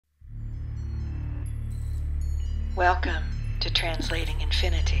Welcome to Translating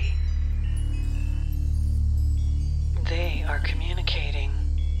Infinity. They are communicating.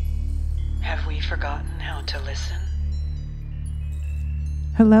 Have we forgotten how to listen?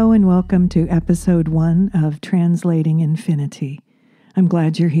 Hello and welcome to episode 1 of Translating Infinity. I'm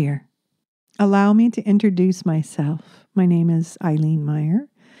glad you're here. Allow me to introduce myself. My name is Eileen Meyer,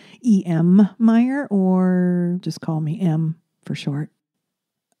 E.M. Meyer, or just call me M for short.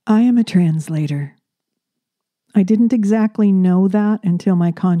 I am a translator. I didn't exactly know that until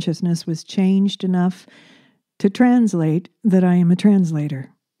my consciousness was changed enough to translate that I am a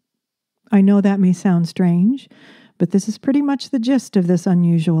translator. I know that may sound strange, but this is pretty much the gist of this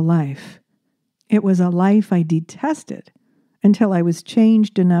unusual life. It was a life I detested until I was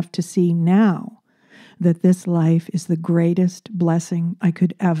changed enough to see now that this life is the greatest blessing I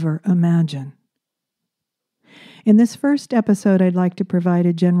could ever imagine. In this first episode, I'd like to provide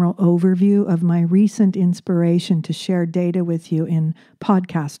a general overview of my recent inspiration to share data with you in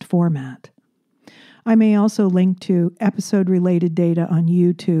podcast format. I may also link to episode-related data on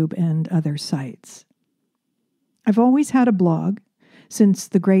YouTube and other sites. I've always had a blog, since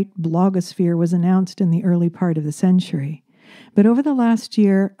the great blogosphere was announced in the early part of the century. But over the last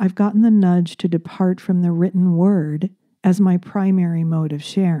year, I've gotten the nudge to depart from the written word as my primary mode of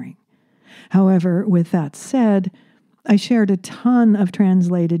sharing. However, with that said, I shared a ton of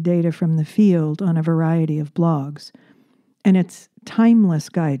translated data from the field on a variety of blogs, and it's timeless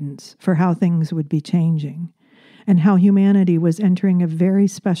guidance for how things would be changing, and how humanity was entering a very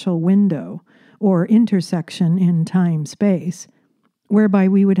special window or intersection in time-space, whereby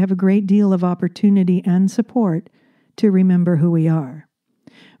we would have a great deal of opportunity and support to remember who we are.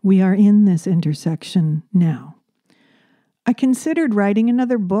 We are in this intersection now. I considered writing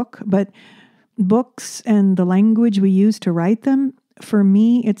another book, but books and the language we use to write them, for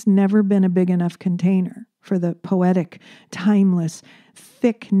me, it's never been a big enough container for the poetic, timeless,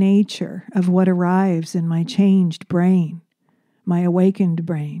 thick nature of what arrives in my changed brain, my awakened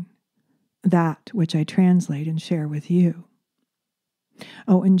brain, that which I translate and share with you.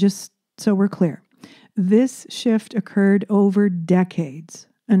 Oh, and just so we're clear, this shift occurred over decades,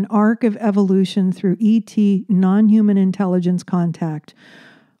 an arc of evolution through ET, non-human intelligence contact,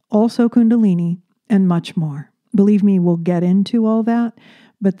 also Kundalini, and much more. Believe me, we'll get into all that,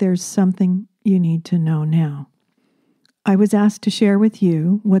 but there's something you need to know now. I was asked to share with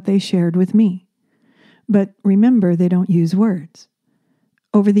you what they shared with me. But remember, they don't use words.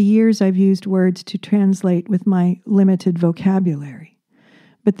 Over the years, I've used words to translate with my limited vocabulary.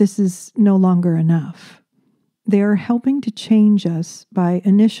 But this is no longer enough. They are helping to change us by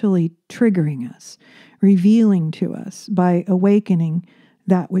initially triggering us, revealing to us by awakening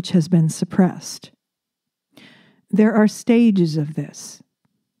that which has been suppressed. There are stages of this,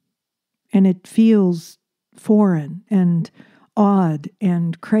 and it feels foreign and odd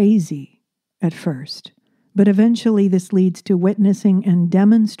and crazy at first. But eventually this leads to witnessing and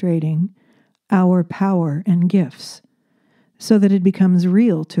demonstrating our power and gifts, so that it becomes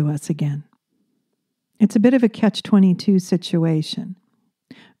real to us again. It's a bit of a catch-22 situation.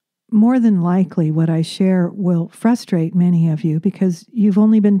 More than likely, what I share will frustrate many of you because you've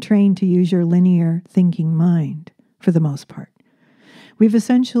only been trained to use your linear thinking mind, for the most part. We've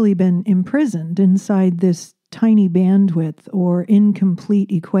essentially been imprisoned inside this tiny bandwidth or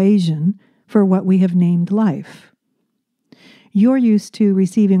incomplete equation for what we have named life. You're used to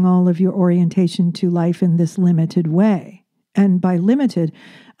receiving all of your orientation to life in this limited way. And by limited,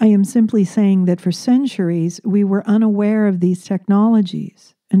 I am simply saying that for centuries we were unaware of these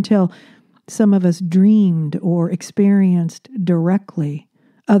technologies until some of us dreamed or experienced directly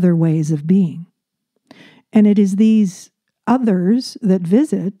other ways of being. And it is these others that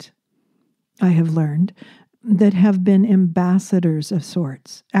visit, I have learned, that have been ambassadors of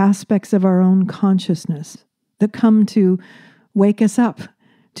sorts, aspects of our own consciousness that come to wake us up,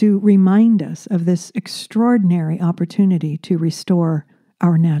 to remind us of this extraordinary opportunity to restore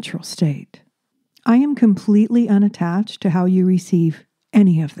our natural state. I am completely unattached to how you receive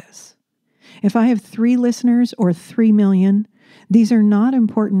any of this. If I have 3 listeners or 3 million, these are not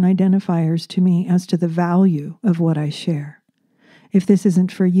important identifiers to me as to the value of what I share. If this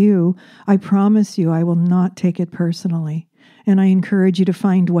isn't for you, I promise you I will not take it personally, and I encourage you to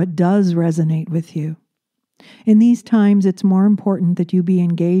find what does resonate with you. In these times, it's more important that you be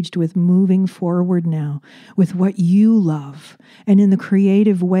engaged with moving forward now, with what you love, and in the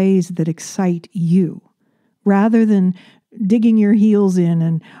creative ways that excite you, rather than digging your heels in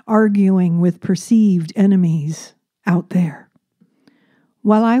and arguing with perceived enemies out there.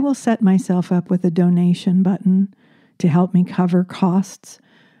 While I will set myself up with a donation button to help me cover costs,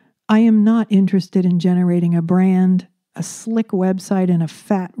 I am not interested in generating a brand, a slick website, and a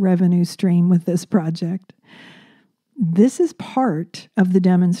fat revenue stream with this project. This is part of the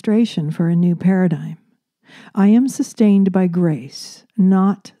demonstration for a new paradigm. I am sustained by grace,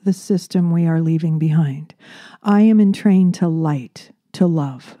 not the system we are leaving behind. I am entrained to light, to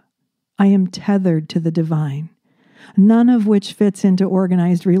love. I am tethered to the divine, none of which fits into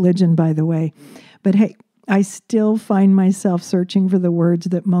organized religion, by the way. But hey, I still find myself searching for the words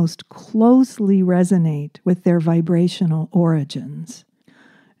that most closely resonate with their vibrational origins.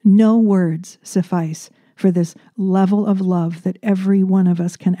 No words suffice for this level of love that every one of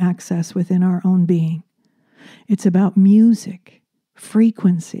us can access within our own being. It's about music,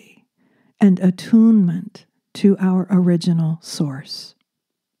 frequency, and attunement to our original source.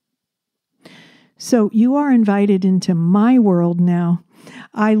 So you are invited into my world now.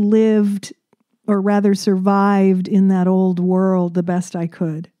 I lived, or rather survived, in that old world the best I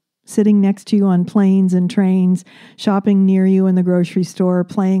could. Sitting next to you on planes and trains, shopping near you in the grocery store,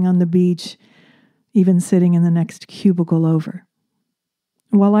 playing on the beach, even sitting in the next cubicle over.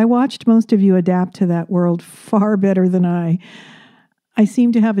 While I watched most of you adapt to that world far better than I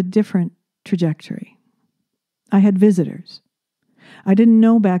seemed to have a different trajectory. I had visitors. I didn't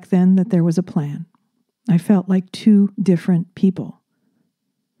know back then that there was a plan. I felt like two different people.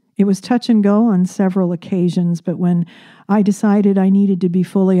 It was touch and go on several occasions, but when I decided I needed to be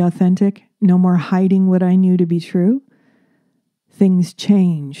fully authentic, no more hiding what I knew to be true, things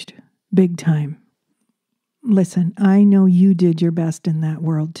changed big time. Listen, I know you did your best in that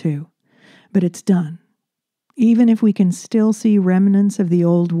world too, but it's done. Even if we can still see remnants of the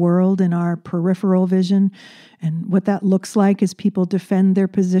old world in our peripheral vision, and what that looks like as people defend their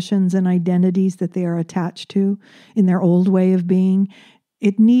positions and identities that they are attached to in their old way of being,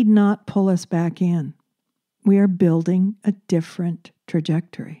 it need not pull us back in. We are building a different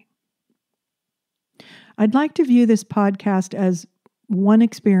trajectory. I'd like to view this podcast as one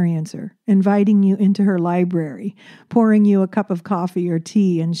experiencer inviting you into her library, pouring you a cup of coffee or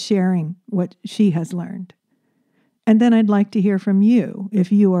tea and sharing what she has learned. And then I'd like to hear from you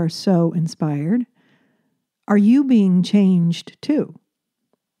if you are so inspired. Are you being changed too?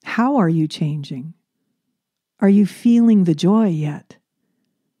 How are you changing? Are you feeling the joy yet?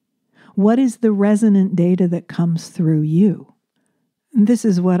 What is the resonant data that comes through you? This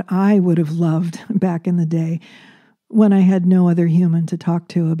is what I would have loved back in the day when I had no other human to talk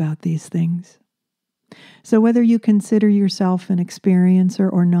to about these things. So whether you consider yourself an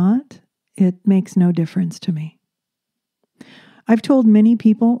experiencer or not, it makes no difference to me. I've told many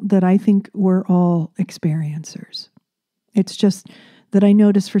people that I think we're all experiencers. It's just that I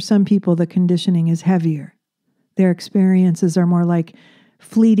notice for some people the conditioning is heavier. Their experiences are more like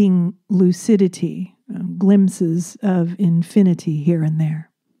fleeting lucidity, glimpses of infinity here and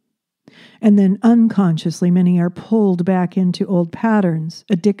there. And then unconsciously, many are pulled back into old patterns,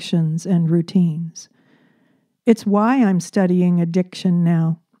 addictions, and routines. It's why I'm studying addiction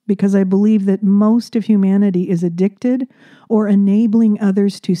now, because I believe that most of humanity is addicted or enabling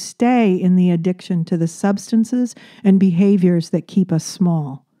others to stay in the addiction to the substances and behaviors that keep us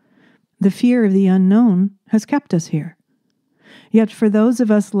small. The fear of the unknown has kept us here. Yet for those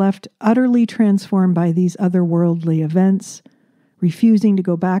of us left utterly transformed by these otherworldly events, refusing to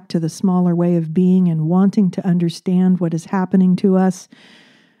go back to the smaller way of being and wanting to understand what is happening to us,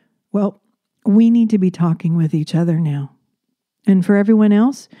 well, we need to be talking with each other now. And for everyone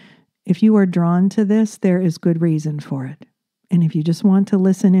else, if you are drawn to this, there is good reason for it. And if you just want to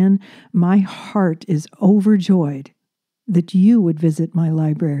listen in, my heart is overjoyed that you would visit my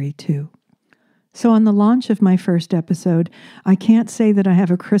library too. So on the launch of my first episode, I can't say that I have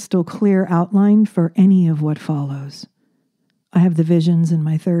a crystal clear outline for any of what follows. I have the visions in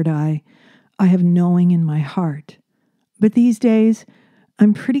my third eye. I have knowing in my heart. But these days,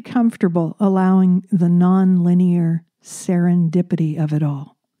 I'm pretty comfortable allowing the non-linear serendipity of it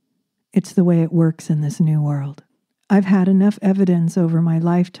all. It's the way it works in this new world. I've had enough evidence over my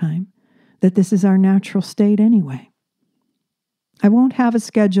lifetime that this is our natural state anyway. I won't have a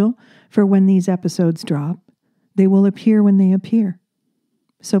schedule for when these episodes drop. They will appear when they appear.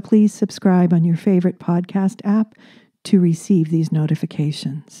 So please subscribe on your favorite podcast app to receive these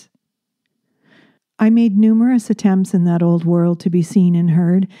notifications. I made numerous attempts in that old world to be seen and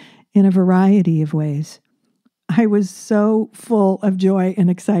heard in a variety of ways. I was so full of joy and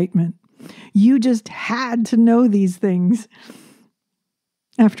excitement. You just had to know these things.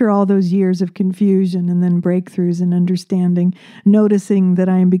 After all those years of confusion and then breakthroughs and understanding, noticing that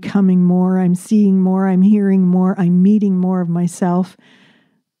I am becoming more, I'm seeing more, I'm hearing more, I'm meeting more of myself,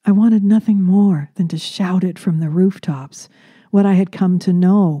 I wanted nothing more than to shout it from the rooftops what I had come to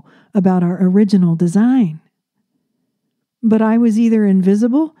know about our original design. But I was either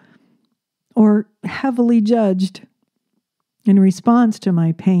invisible or heavily judged. In response to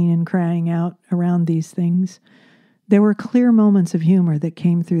my pain and crying out around these things, there were clear moments of humor that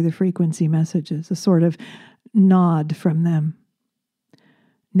came through the frequency messages, a sort of nod from them.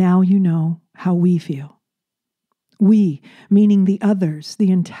 Now you know how we feel. We, meaning the others,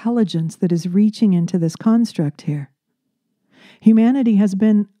 the intelligence that is reaching into this construct here. Humanity has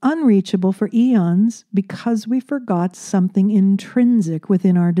been unreachable for eons because we forgot something intrinsic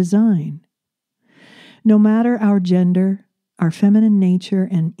within our design. No matter our gender, our feminine nature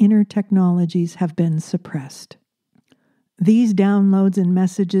and inner technologies have been suppressed. These downloads and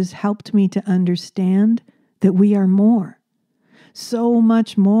messages helped me to understand that we are more, so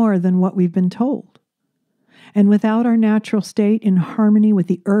much more than what we've been told. And without our natural state in harmony with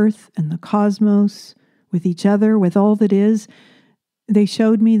the earth and the cosmos, with each other, with all that is, they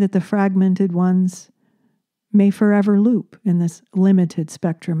showed me that the fragmented ones may forever loop in this limited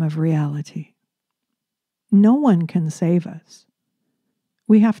spectrum of reality. No one can save us.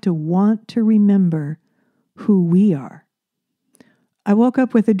 We have to want to remember who we are. I woke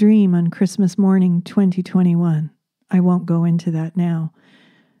up with a dream on Christmas morning 2021. I won't go into that now.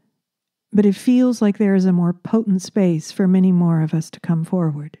 But it feels like there is a more potent space for many more of us to come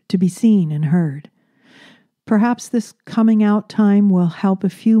forward, to be seen and heard. Perhaps this coming out time will help a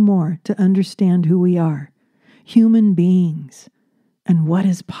few more to understand who we are, human beings, and what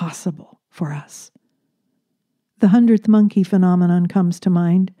is possible for us. The 100th monkey phenomenon comes to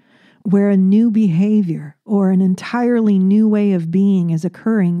mind, where a new behavior or an entirely new way of being is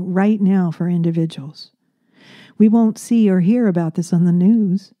occurring right now for individuals. We won't see or hear about this on the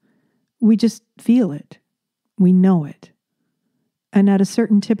news. We just feel it. We know it. And at a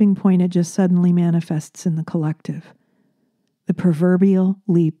certain tipping point, it just suddenly manifests in the collective. The proverbial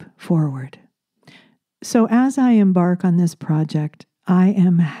leap forward. So as I embark on this project, I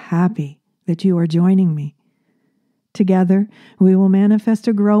am happy that you are joining me. Together, we will manifest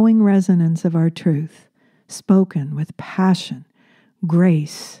a growing resonance of our truth, spoken with passion,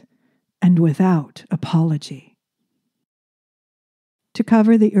 grace, and without apology. To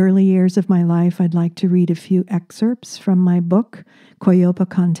cover the early years of my life, I'd like to read a few excerpts from my book, Koyopa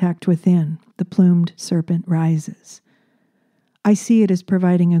Contact Within, The Plumed Serpent Rises. I see it as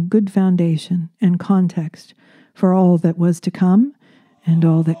providing a good foundation and context for all that was to come and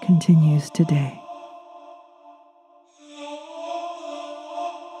all that continues today.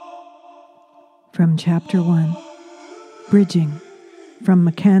 From Chapter 1, Bridging from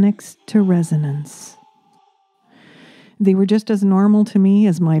Mechanics to Resonance. They were just as normal to me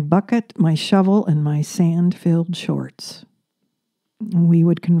as my bucket, my shovel, and my sand-filled shorts. We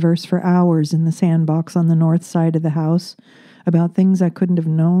would converse for hours in the sandbox on the north side of the house about things I couldn't have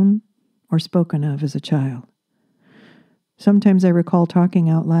known or spoken of as a child. Sometimes I recall talking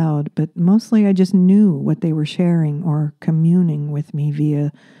out loud, but mostly I just knew what they were sharing or communing with me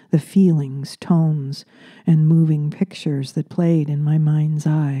via the feelings, tones, and moving pictures that played in my mind's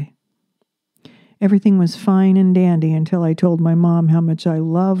eye. Everything was fine and dandy until I told my mom how much I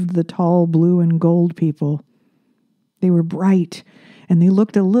loved the tall blue and gold people. They were bright, and they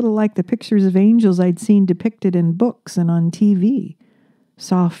looked a little like the pictures of angels I'd seen depicted in books and on TV.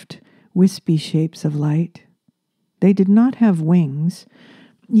 Soft, wispy shapes of light. They did not have wings,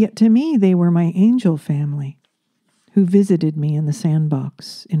 yet to me they were my angel family, who visited me in the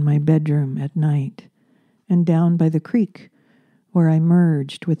sandbox, in my bedroom at night, and down by the creek, where I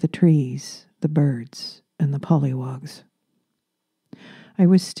merged with the trees, the birds, and the pollywogs. I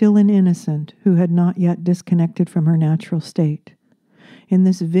was still an innocent who had not yet disconnected from her natural state. In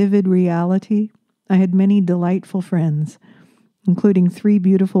this vivid reality, I had many delightful friends, including 3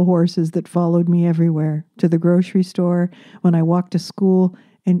 beautiful horses that followed me everywhere, to the grocery store, when I walked to school,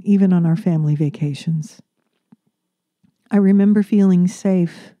 and even on our family vacations. I remember feeling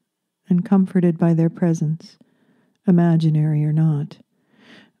safe and comforted by their presence, imaginary or not.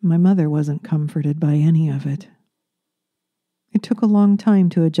 My mother wasn't comforted by any of it. It took a long time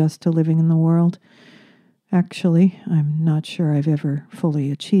to adjust to living in the world. Actually, I'm not sure I've ever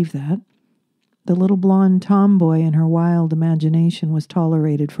fully achieved that. The little blonde tomboy in her wild imagination was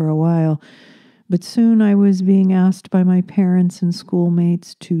tolerated for a while, but soon I was being asked by my parents and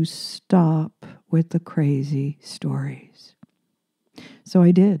schoolmates to stop with the crazy stories. So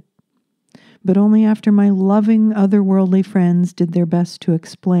I did, but only after my loving otherworldly friends did their best to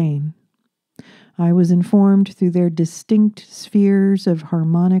explain. I was informed through their distinct spheres of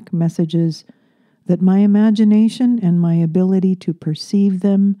harmonic messages that my imagination and my ability to perceive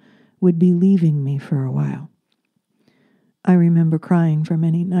them would be leaving me for a while. I remember crying for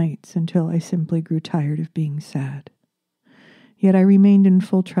many nights until I simply grew tired of being sad. Yet I remained in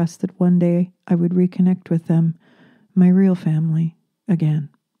full trust that one day I would reconnect with them, my real family, again.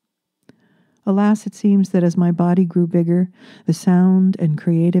 Alas, it seems that as my body grew bigger, the sound and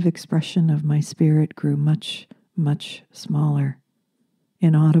creative expression of my spirit grew much, much smaller,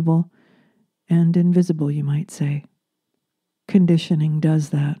 inaudible and invisible, you might say. Conditioning does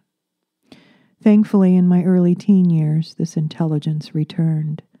that. Thankfully, in my early teen years, this intelligence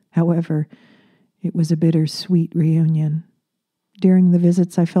returned. However, it was a bittersweet reunion. During the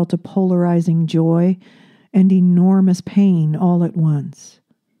visits, I felt a polarizing joy and enormous pain all at once.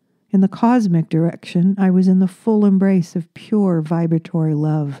 In the cosmic direction, I was in the full embrace of pure vibratory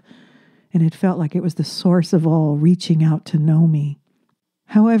love, and it felt like it was the source of all reaching out to know me.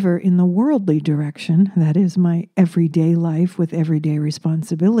 However, in the worldly direction, that is my everyday life with everyday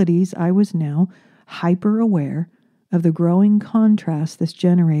responsibilities, I was now hyper-aware of the growing contrast this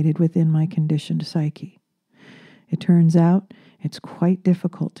generated within my conditioned psyche. It turns out it's quite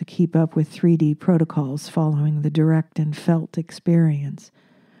difficult to keep up with 3D protocols following the direct and felt experience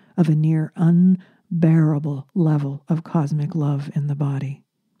of a near unbearable level of cosmic love in the body.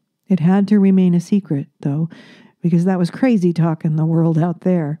 It had to remain a secret, though, because that was crazy talk in the world out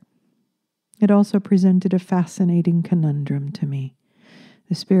there. It also presented a fascinating conundrum to me.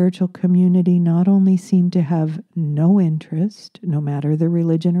 The spiritual community not only seemed to have no interest, no matter the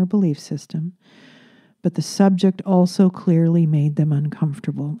religion or belief system, but the subject also clearly made them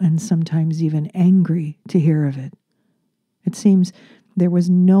uncomfortable and sometimes even angry to hear of it. It seems there was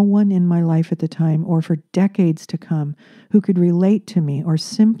no one in my life at the time or for decades to come who could relate to me or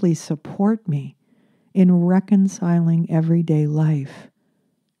simply support me in reconciling everyday life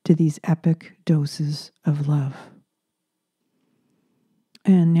to these epic doses of love.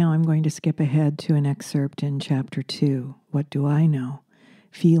 And now I'm going to skip ahead to an excerpt in Chapter 2, What Do I Know?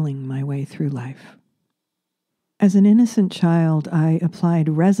 Feeling My Way Through Life. As an innocent child, I applied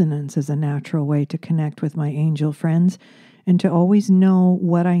resonance as a natural way to connect with my angel friends and to always know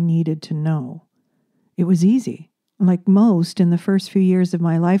what I needed to know. It was easy. Like most, in the first few years of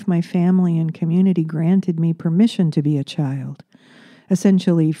my life, my family and community granted me permission to be a child,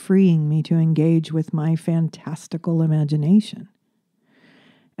 essentially freeing me to engage with my fantastical imagination.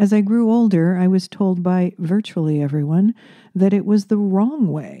 As I grew older, I was told by virtually everyone that it was the wrong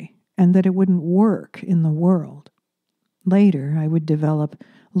way and that it wouldn't work in the world. Later, I would develop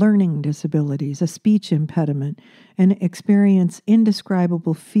learning disabilities, a speech impediment, and experience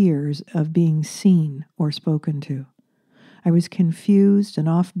indescribable fears of being seen or spoken to. I was confused and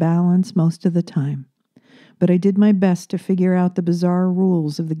off balance most of the time, but I did my best to figure out the bizarre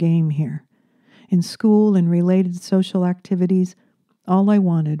rules of the game here. In school and related social activities, all I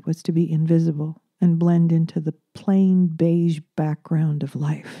wanted was to be invisible and blend into the plain beige background of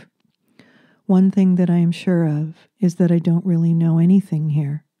life. One thing that I am sure of is that I don't really know anything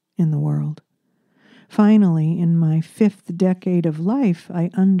here in the world. Finally, in my 5th decade of life,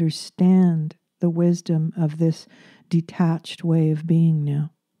 I understand the wisdom of this detached way of being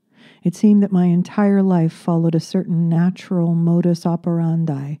now. It seemed that my entire life followed a certain natural modus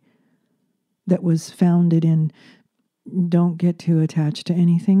operandi that was founded in don't get too attached to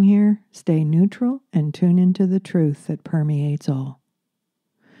anything here, stay neutral, and tune into the truth that permeates all.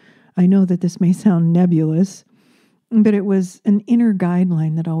 I know that this may sound nebulous, but it was an inner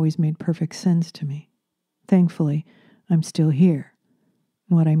guideline that always made perfect sense to me. Thankfully, I'm still here.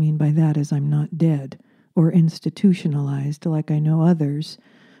 What I mean by that is I'm not dead or institutionalized like I know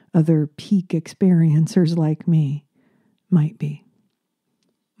other peak experiencers like me, might be.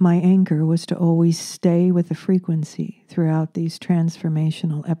 My anchor was to always stay with the frequency throughout these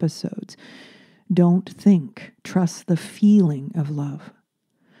transformational episodes. Don't think, trust the feeling of love.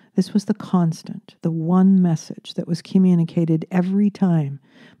 This was the constant, the one message that was communicated every time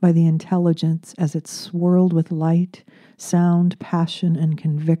by the intelligence as it swirled with light, sound, passion, and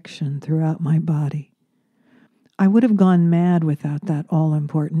conviction throughout my body. I would have gone mad without that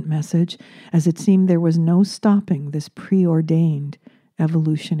all-important message, as it seemed there was no stopping this preordained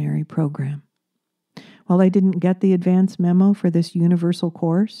evolutionary program. While I didn't get the advance memo for this universal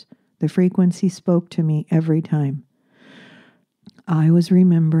course, the frequency spoke to me every time. I was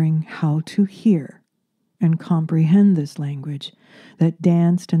remembering how to hear and comprehend this language that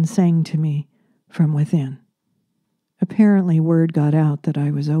danced and sang to me from within. Apparently, word got out that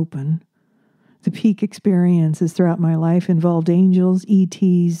I was open. The peak experiences throughout my life involved angels,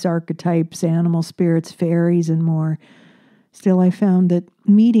 ETs, archetypes, animal spirits, fairies, and more. Still, I found that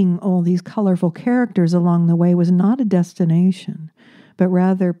meeting all these colorful characters along the way was not a destination, but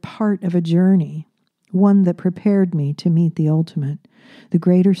rather part of a journey one that prepared me to meet the ultimate, the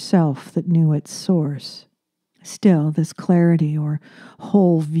greater self that knew its source. Still, this clarity or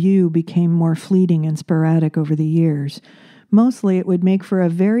whole view became more fleeting and sporadic over the years. Mostly, it would make for a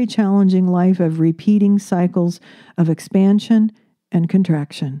very challenging life of repeating cycles of expansion and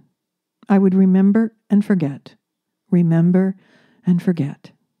contraction. I would remember and forget, remember and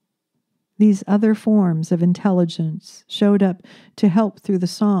forget. These other forms of intelligence showed up to help through the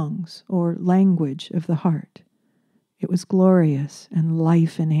songs or language of the heart. It was glorious and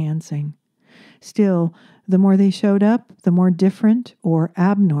life-enhancing. Still, the more they showed up, the more different or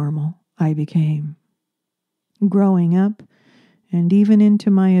abnormal I became. Growing up, and even into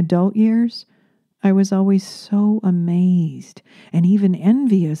my adult years, I was always so amazed and even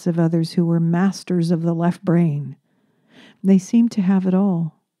envious of others who were masters of the left brain. They seemed to have it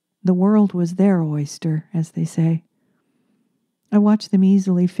all. The world was their oyster, as they say. I watched them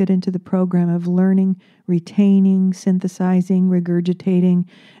easily fit into the program of learning, retaining, synthesizing, regurgitating,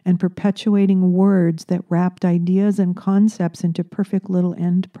 and perpetuating words that wrapped ideas and concepts into perfect little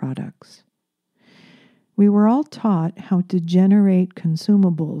end products. We were all taught how to generate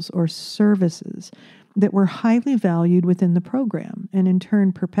consumables or services that were highly valued within the program and in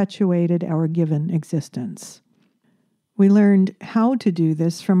turn perpetuated our given existence. We learned how to do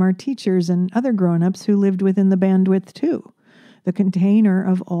this from our teachers and other grown-ups who lived within the bandwidth too, the container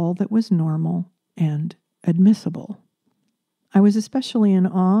of all that was normal and admissible. I was especially in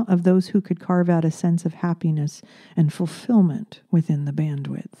awe of those who could carve out a sense of happiness and fulfillment within the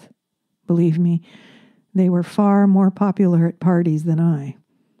bandwidth. Believe me, they were far more popular at parties than I.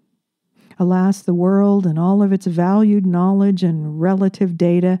 Alas, the world and all of its valued knowledge and relative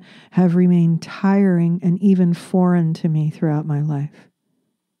data have remained tiring and even foreign to me throughout my life.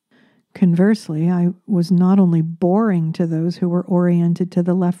 Conversely, I was not only boring to those who were oriented to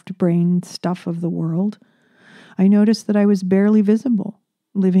the left-brain stuff of the world, I noticed that I was barely visible,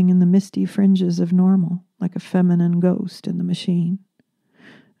 living in the misty fringes of normal, like a feminine ghost in the machine.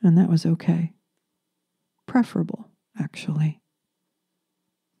 And that was okay. Preferable, actually.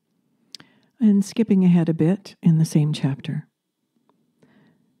 And skipping ahead a bit in the same chapter.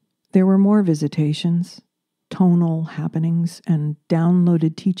 There were more visitations, tonal happenings, and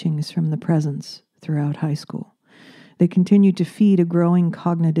downloaded teachings from the presence throughout high school. They continued to feed a growing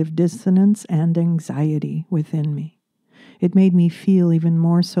cognitive dissonance and anxiety within me. It made me feel even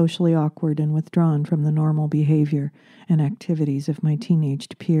more socially awkward and withdrawn from the normal behavior and activities of my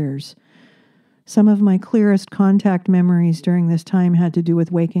teenaged peers. Some of my clearest contact memories during this time had to do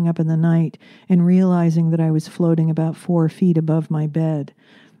with waking up in the night and realizing that I was floating about 4 feet above my bed.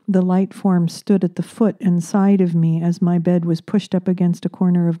 The light form stood at the foot and side of me as my bed was pushed up against a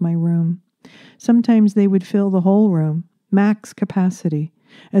corner of my room. Sometimes they would fill the whole room, max capacity,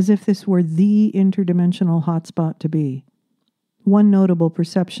 as if this were the interdimensional hotspot to be. One notable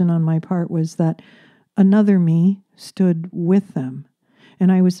perception on my part was that another me stood with them,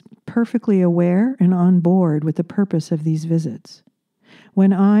 and I was perfectly aware and on board with the purpose of these visits.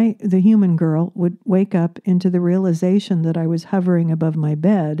 When I, the human girl, would wake up into the realization that I was hovering above my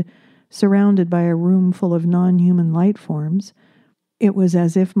bed, surrounded by a room full of non-human light forms, it was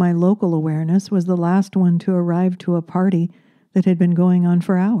as if my local awareness was the last one to arrive to a party that had been going on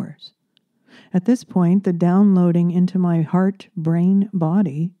for hours. At this point, the downloading into my heart, brain,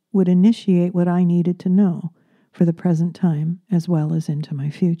 body would initiate what I needed to know for the present time as well as into my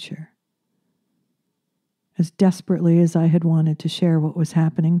future. As desperately as I had wanted to share what was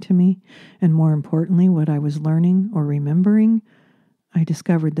happening to me, and more importantly, what I was learning or remembering, I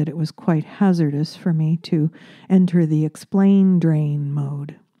discovered that it was quite hazardous for me to enter the explain drain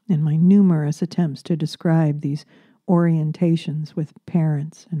mode in my numerous attempts to describe these orientations with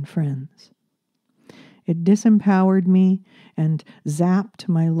parents and friends. It disempowered me and zapped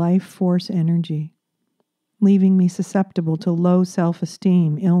my life force energy, leaving me susceptible to low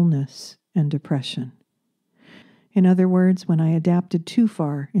self-esteem, illness, and depression. In other words, when I adapted too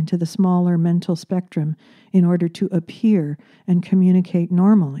far into the smaller mental spectrum in order to appear and communicate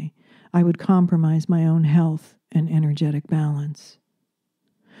normally, I would compromise my own health and energetic balance.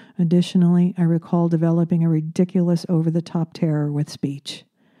 Additionally, I recall developing a ridiculous over-the-top terror with speech.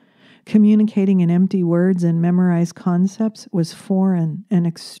 Communicating in empty words and memorized concepts was foreign and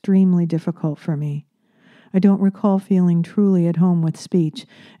extremely difficult for me. I don't recall feeling truly at home with speech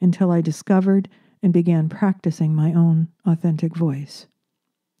until I discovered and began practicing my own authentic voice.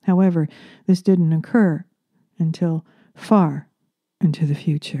 However, this didn't occur until far into the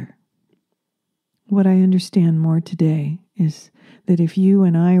future. What I understand more today is that if you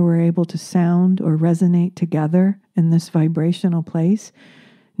and I were able to sound or resonate together in this vibrational place,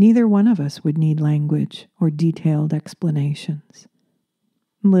 neither one of us would need language or detailed explanations.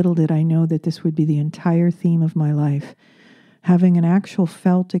 Little did I know that this would be the entire theme of my life, having an actual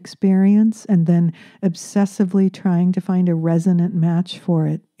felt experience and then obsessively trying to find a resonant match for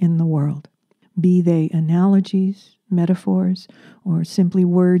it in the world, be they analogies, metaphors, or simply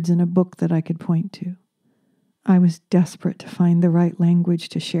words in a book that I could point to. I was desperate to find the right language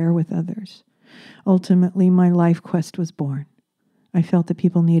to share with others. Ultimately, my life quest was born. I felt that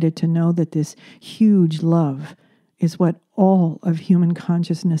people needed to know that this huge love is what all of human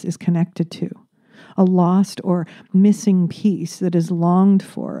consciousness is connected to, a lost or missing piece that is longed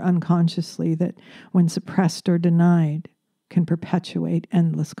for unconsciously that, when suppressed or denied, can perpetuate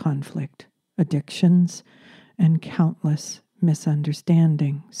endless conflict, addictions, and countless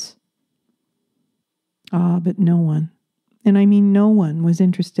misunderstandings. But no one, and I mean no one, was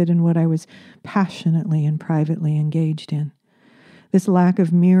interested in what I was passionately and privately engaged in. This lack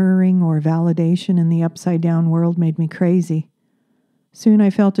of mirroring or validation in the upside-down world made me crazy. Soon I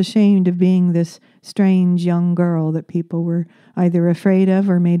felt ashamed of being this strange young girl that people were either afraid of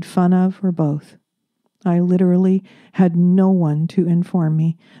or made fun of, or both. I literally had no one to inform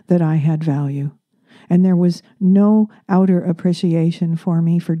me that I had value, and there was no outer appreciation for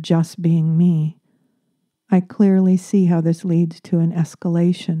me for just being me. I clearly see how this leads to an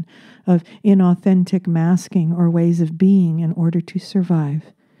escalation of inauthentic masking or ways of being in order to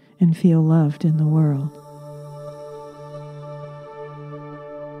survive and feel loved in the world.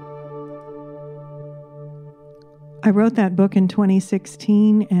 I wrote that book in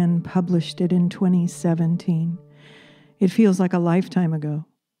 2016 and published it in 2017. It feels like a lifetime ago.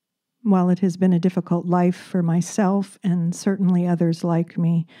 While it has been a difficult life for myself and certainly others like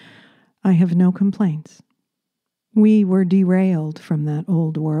me, I have no complaints. We were derailed from that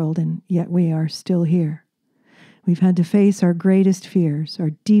old world, and yet we are still here. We've had to face our greatest fears,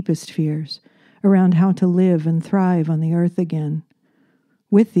 our deepest fears, around how to live and thrive on the earth again,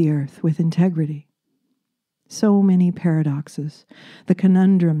 with the earth, with integrity. So many paradoxes, the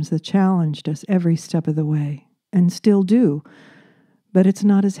conundrums that challenged us every step of the way, and still do, but it's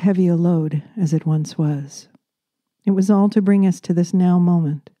not as heavy a load as it once was. It was all to bring us to this now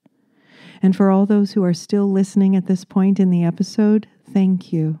moment. And for all those who are still listening at this point in the episode,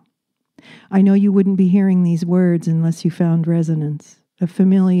 thank you. I know you wouldn't be hearing these words unless you found resonance, a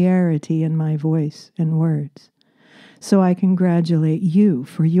familiarity in my voice and words. So I congratulate you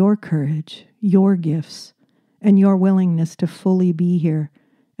for your courage, your gifts, and your willingness to fully be here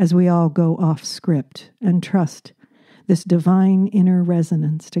as we all go off script and trust this divine inner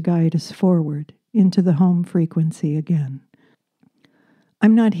resonance to guide us forward into the home frequency again.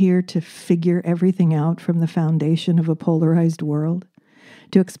 I'm not here to figure everything out from the foundation of a polarized world,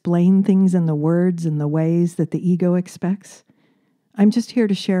 to explain things in the words and the ways that the ego expects. I'm just here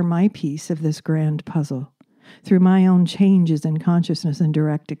to share my piece of this grand puzzle through my own changes in consciousness and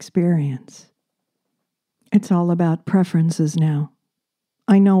direct experience. It's all about preferences now.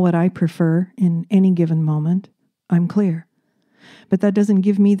 I know what I prefer in any given moment. I'm clear. But that doesn't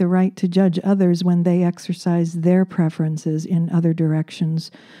give me the right to judge others when they exercise their preferences in other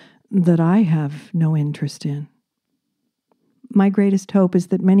directions that I have no interest in. My greatest hope is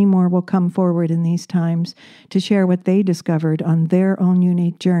that many more will come forward in these times to share what they discovered on their own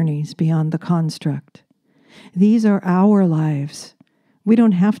unique journeys beyond the construct. These are our lives. We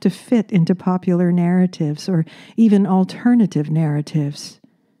don't have to fit into popular narratives or even alternative narratives.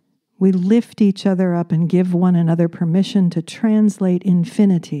 We lift each other up and give one another permission to translate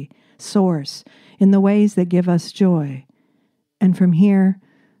infinity, source, in the ways that give us joy. And from here,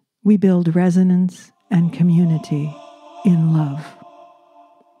 we build resonance and community in love.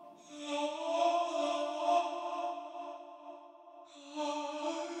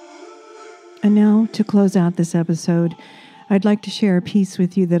 And now, to close out this episode, I'd like to share a piece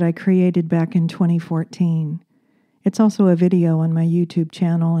with you that I created back in 2014. It's also a video on my YouTube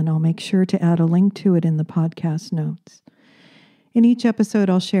channel, and I'll make sure to add a link to it in the podcast notes. In each episode,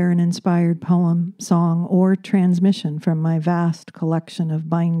 I'll share an inspired poem, song, or transmission from my vast collection of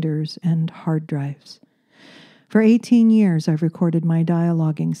binders and hard drives. For 18 years, I've recorded my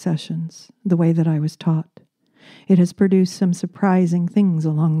dialoguing sessions the way that I was taught. It has produced some surprising things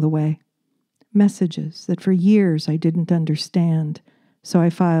along the way. Messages that for years I didn't understand, so I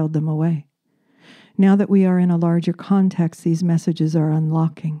filed them away. Now that we are in a larger context, these messages are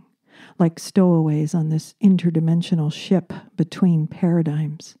unlocking, like stowaways on this interdimensional ship between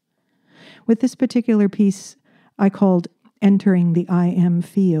paradigms. With this particular piece I called Entering the I Am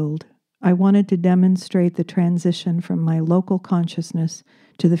Field, I wanted to demonstrate the transition from my local consciousness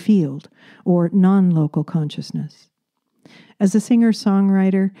to the field, or non-local consciousness. As a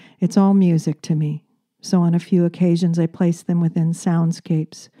singer-songwriter, it's all music to me. So on a few occasions, I place them within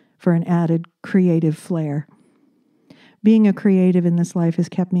soundscapes for an added creative flair. Being a creative in this life has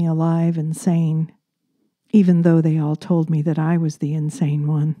kept me alive and sane, even though they all told me that I was the insane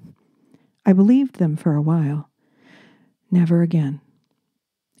one. I believed them for a while. Never again.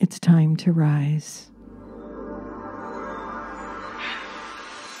 It's time to rise.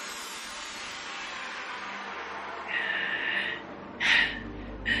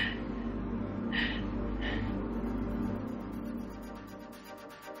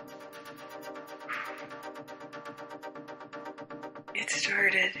 It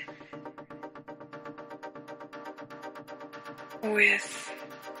started with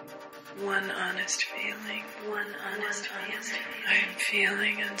one honest feeling. I'm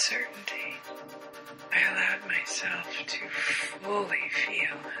feeling uncertainty. I allowed myself to fully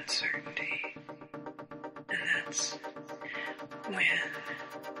feel uncertainty. And that's when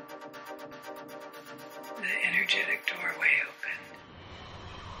the energetic doorway opened.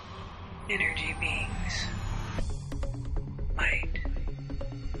 Energy beings, light,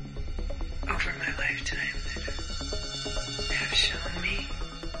 over my lifetime that have shown me,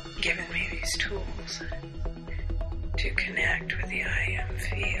 given me these tools to connect with the I am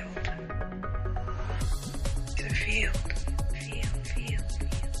field. To feel.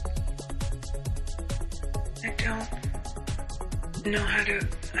 I don't know how to,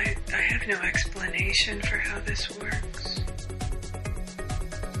 I have no explanation for how this works.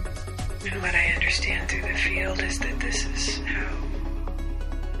 And what I understand through the field is that this is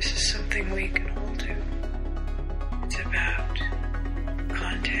something we can all do. It's about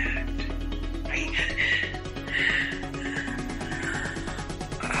contact.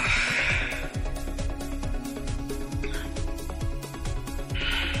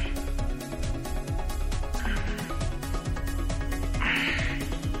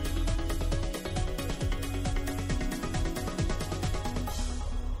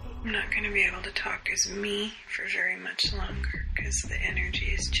 I'm not going to be able to talk as me for very much longer because the energy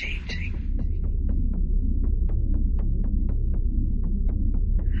is changing.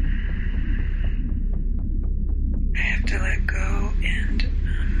 I have to let go and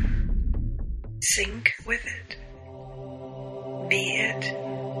sync with it. Be it.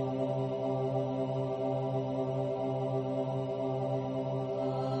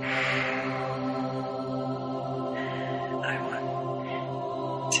 I want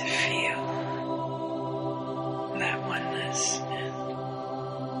to feel that oneness,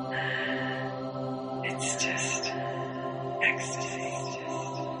 and it's just ecstasy.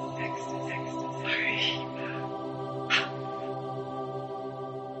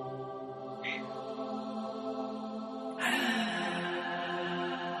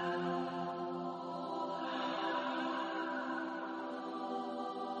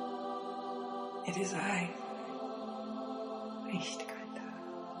 It is I.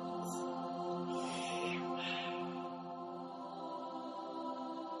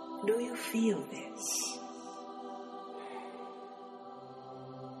 Do you feel this?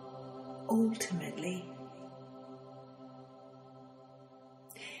 Ultimately,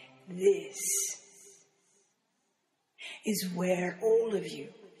 this is where all of you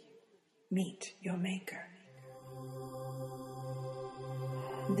meet your maker.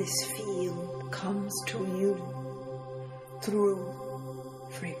 This field comes to you through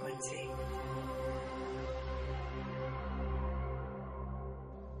frequency.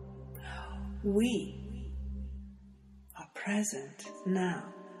 We are present now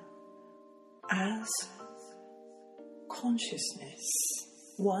as consciousness,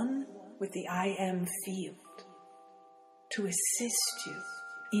 one with the I am field, to assist you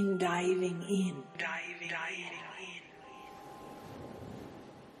in diving in,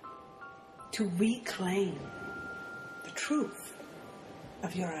 to reclaim the truth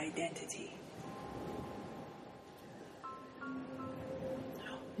of your identity.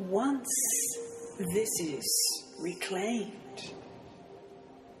 Once this is reclaimed,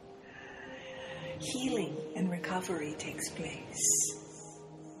 healing and recovery takes place.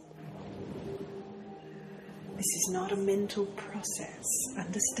 This is not a mental process.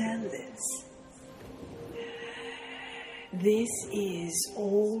 Understand this. This is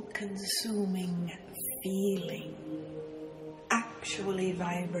all-consuming feeling, actually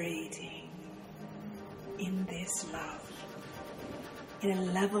vibrating in this love, in a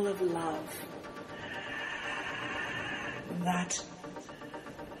level of love that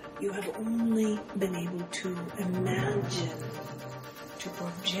you have only been able to imagine, to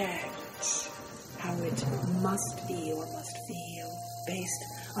project how it must be or must feel based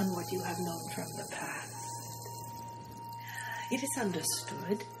on what you have known from the past. It is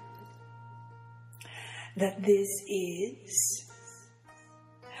understood that this is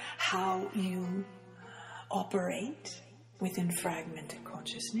how you operate within fragmented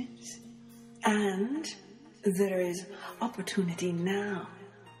consciousness, and there is opportunity now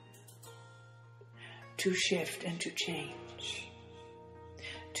to shift and to change,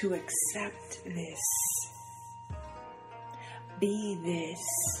 to accept this, be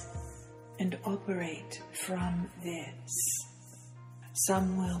this, and operate from this.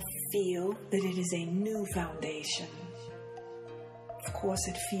 Some will feel that it is a new foundation. Of course,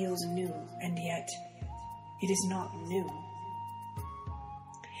 it feels new, and yet it is not new.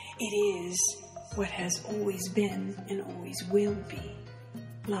 It is what has always been and always will be.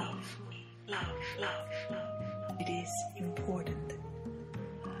 Love, love, love, love. It is important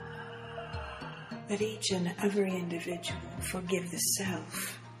that each and every individual forgive the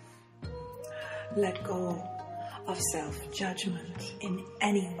self. Let go of self-judgment in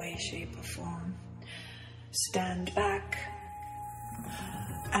any way, shape, or form. Stand back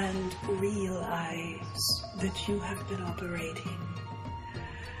and realize that you have been operating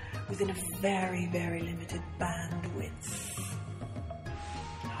within a very, very limited bandwidth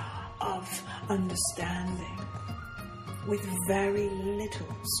of understanding, with very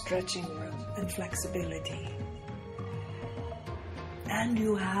little stretching room and flexibility. And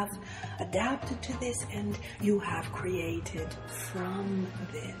you have adapted to this, and you have created from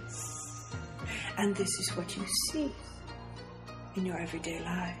this. And this is what you see in your everyday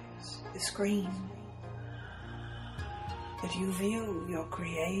lives, the screen that you view your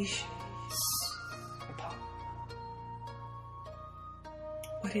creations upon.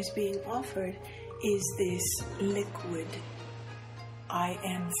 What is being offered is this liquid I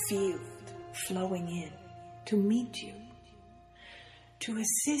am field flowing in to meet you, to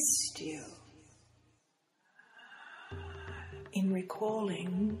assist you in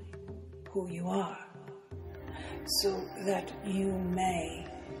recalling who you are, so that you may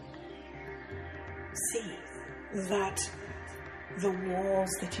see that the walls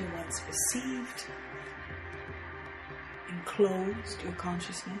that you once perceived enclosed your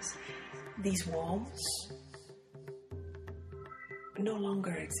consciousness, these walls no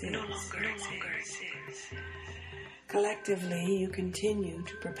longer exist. Collectively, you continue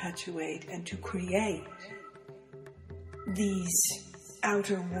to perpetuate and to create these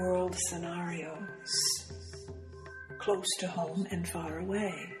outer world scenarios, close to home and far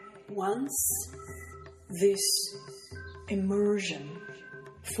away. Once this immersion,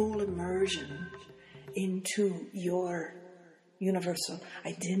 full immersion into your universal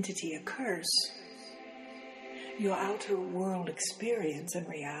identity occurs, your outer world experience and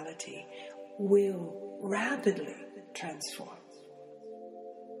reality will rapidly transform.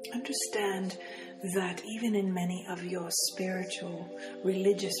 Understand that even in many of your spiritual,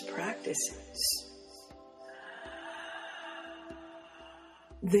 religious practices,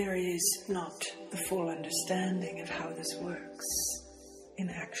 there is not the full understanding of how this works in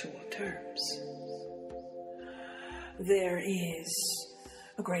actual terms. There is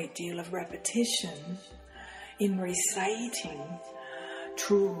a great deal of repetition in reciting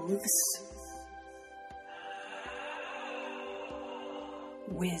truths,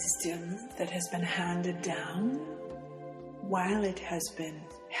 wisdom that has been handed down. While it has been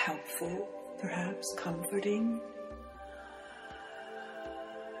helpful, perhaps comforting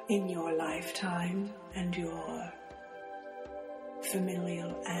in your lifetime and your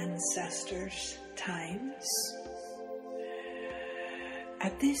familial ancestors' times,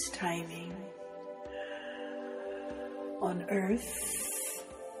 at this timing on Earth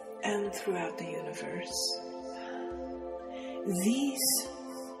and throughout the universe, these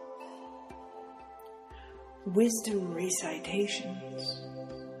wisdom recitations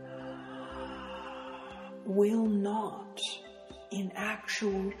will not, in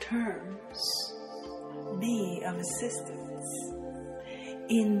actual terms, be of assistance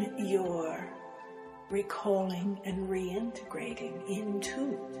in your recalling and reintegrating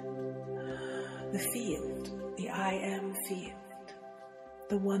into the field, the I am field,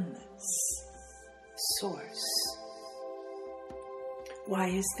 the oneness, source. Why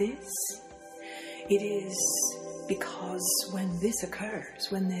is this? It is because when this occurs,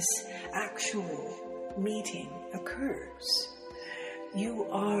 when this actual meeting occurs, you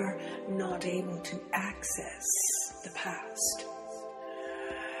are not able to access the past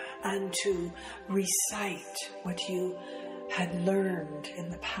and to recite what you had learned in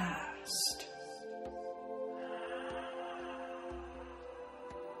the past.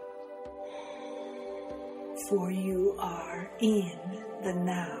 For you are in the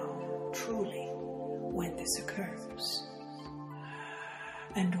now, truly, when this occurs.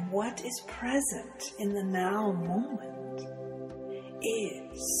 And what is present in the now moment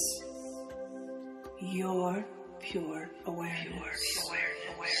is your pure awareness,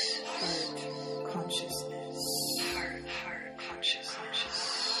 heart consciousness,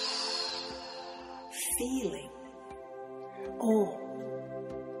 feeling all,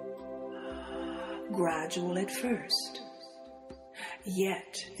 gradual at first,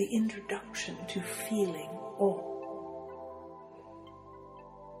 yet the introduction to feeling all,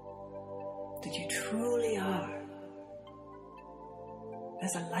 that you truly are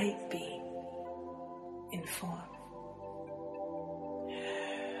as a light being in form.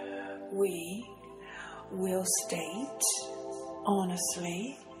 We will state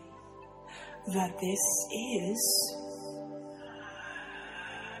honestly that this is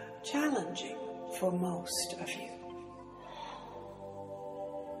challenging for most of you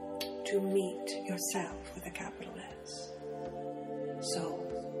to meet yourself with a capital S.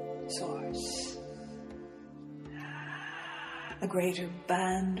 Soul, source, a greater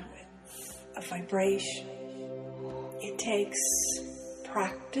bandwidth of vibration. It takes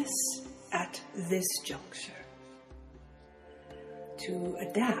practice at this juncture to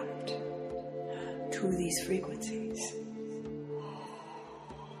adapt to these frequencies.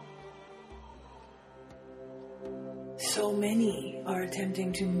 So many are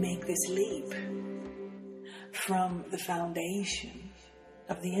attempting to make this leap from the foundation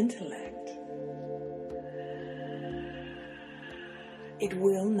of the intellect. It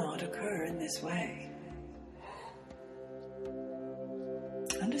will not occur in this way.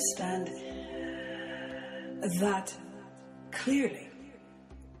 Understand that clearly.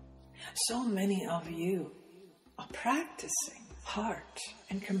 So many of you are practicing heart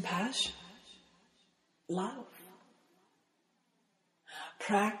and compassion, love,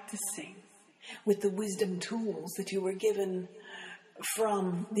 practicing with the wisdom tools that you were given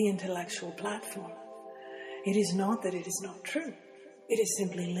from the intellectual platform. It is not that it is not true. It is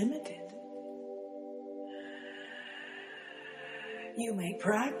simply limited. You may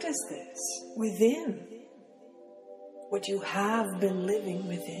practice this within what you have been living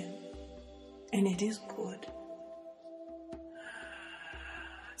within, and it is good.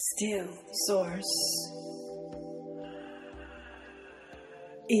 Still, Source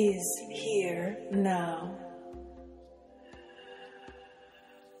is here now,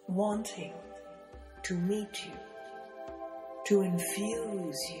 wanting to meet you, to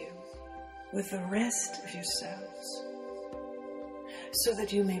infuse you with the rest of yourselves, so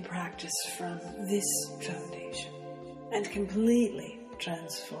that you may practice from this foundation and completely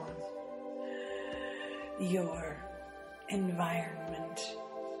transform your environment,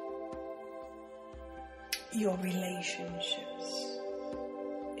 your relationships,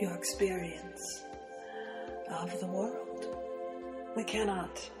 your experience of the world. We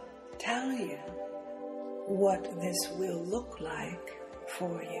cannot tell you what this will look like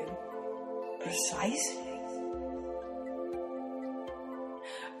for you precisely,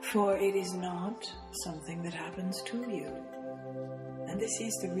 for it is not something that happens to you. And this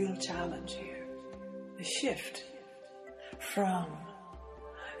is the real challenge here, the shift from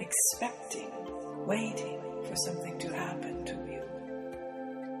expecting, waiting for something to happen to you,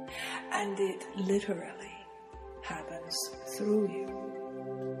 and it literally happens through you.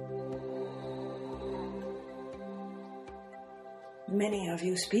 Many of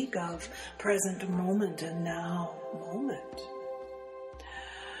you speak of present moment and now moment.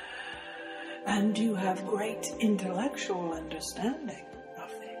 And you have great intellectual understanding of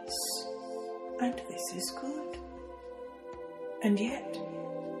this. And this is good. And yet,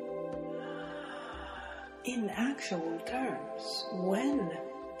 in actual terms, when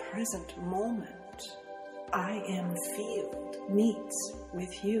present moment, I am field meets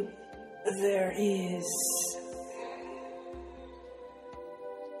with you, there is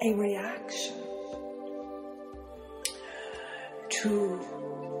a reaction to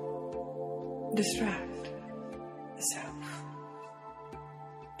distract the self,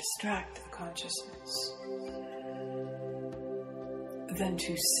 distract the consciousness, than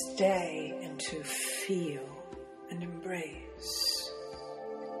to stay and to feel and embrace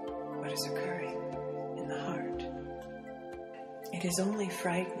what is occurring in the heart. It is only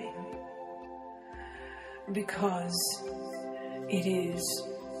frightening because it is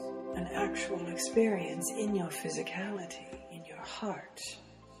an actual experience in your physicality, in your heart,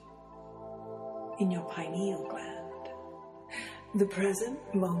 in your pineal gland. The present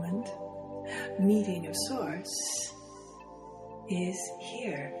moment, meeting your source, is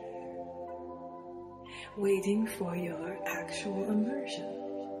here, waiting for your actual immersion,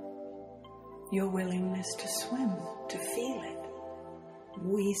 your willingness to swim, to feel it,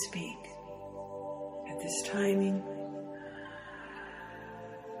 we speak at this timing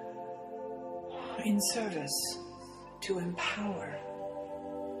in service to empower,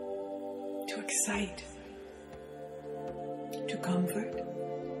 to excite, to comfort,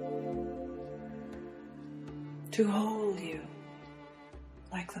 to hold you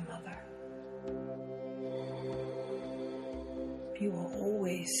like the mother. You are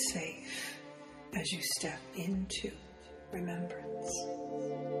always safe as you step into remembrance.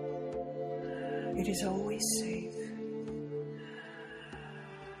 It is always safe.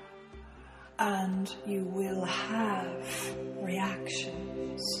 And you will have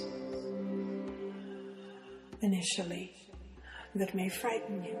reactions initially that may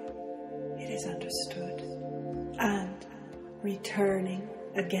frighten you. It is understood. And returning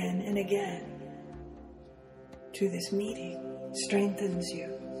again and again to this meeting strengthens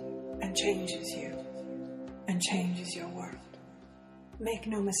you and changes your world. Make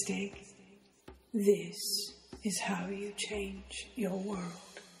no mistake, this is how you change your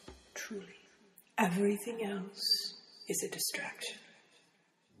world, truly. Everything else is a distraction.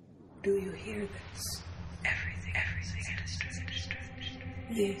 Do you hear this? Everything is a distraction.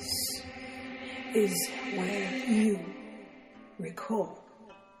 This is where you recall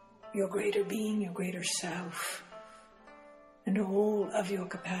your greater being, your greater self, and all of your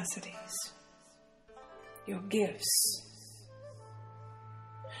capacities, your gifts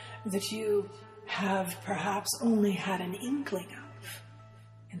that you have perhaps only had an inkling of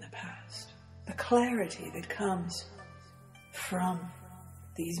in the past. The clarity that comes from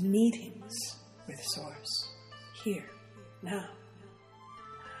these meetings with Source, here, now,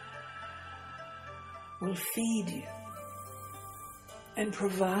 will feed you and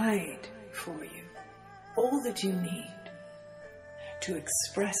provide for you all that you need to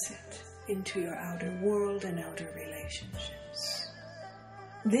express it into your outer world and outer relationships.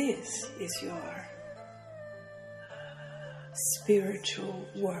 This is your spiritual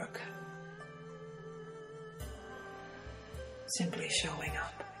work, simply showing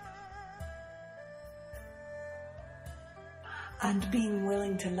up and being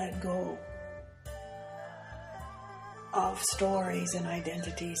willing to let go of stories and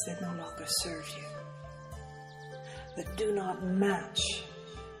identities that no longer serve you, that do not match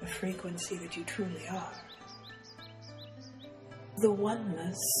the frequency that you truly are. The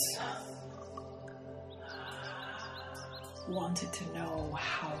oneness wanted to know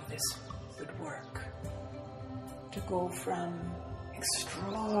how this would work, to go from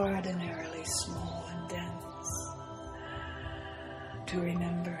extraordinarily small and dense to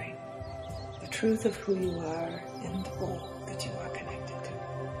remembering the truth of who you are and all that you are connected to.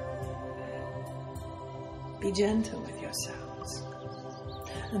 Be gentle with yourselves.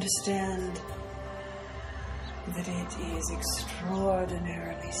 Understand that it is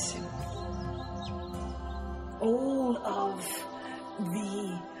extraordinarily simple. All of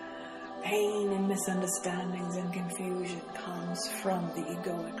the pain and misunderstandings and confusion comes from the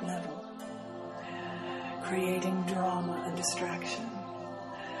egoic level, creating drama and distraction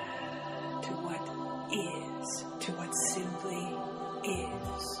to what is, to what simply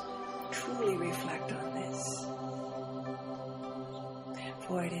is. Truly reflect on this,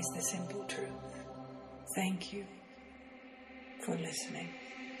 for it is the simple truth. Thank you for listening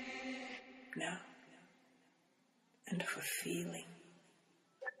now and for feeling.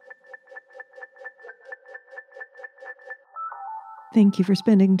 Thank you for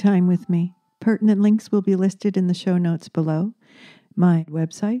spending time with me. Pertinent links will be listed in the show notes below. My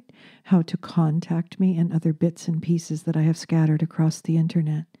website, how to contact me, and other bits and pieces that I have scattered across the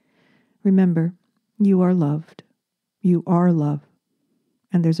internet. Remember, you are loved. You are love.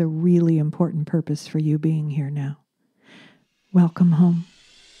 And there's a really important purpose for you being here now. Welcome home.